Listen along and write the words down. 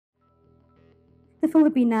The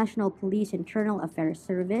Philippine National Police Internal Affairs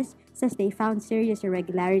Service says they found serious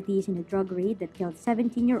irregularities in a drug raid that killed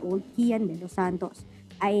 17-year-old Kian de Los Santos.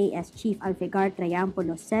 IAS Chief Alvegar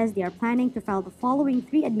Trayampulos says they are planning to file the following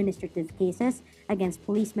 3 administrative cases against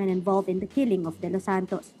policemen involved in the killing of de Los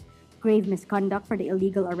Santos: grave misconduct for the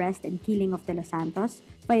illegal arrest and killing of de Los Santos,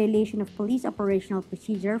 violation of police operational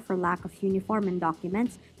procedure for lack of uniform and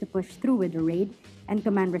documents to push through with the raid, and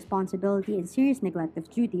command responsibility and serious neglect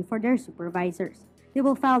of duty for their supervisors. They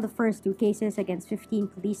will file the first 2 cases against 15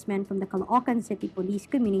 policemen from the Caloocan City Police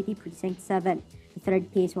Community Precinct 7. The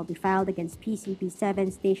third case will be filed against PCP 7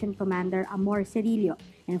 Station Commander Amor Cirillo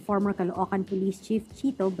and former Caloocan Police Chief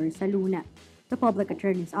Chito Bersaluna. The Public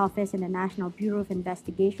Attorney's Office and the National Bureau of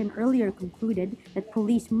Investigation earlier concluded that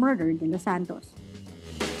police murdered De Los Santos.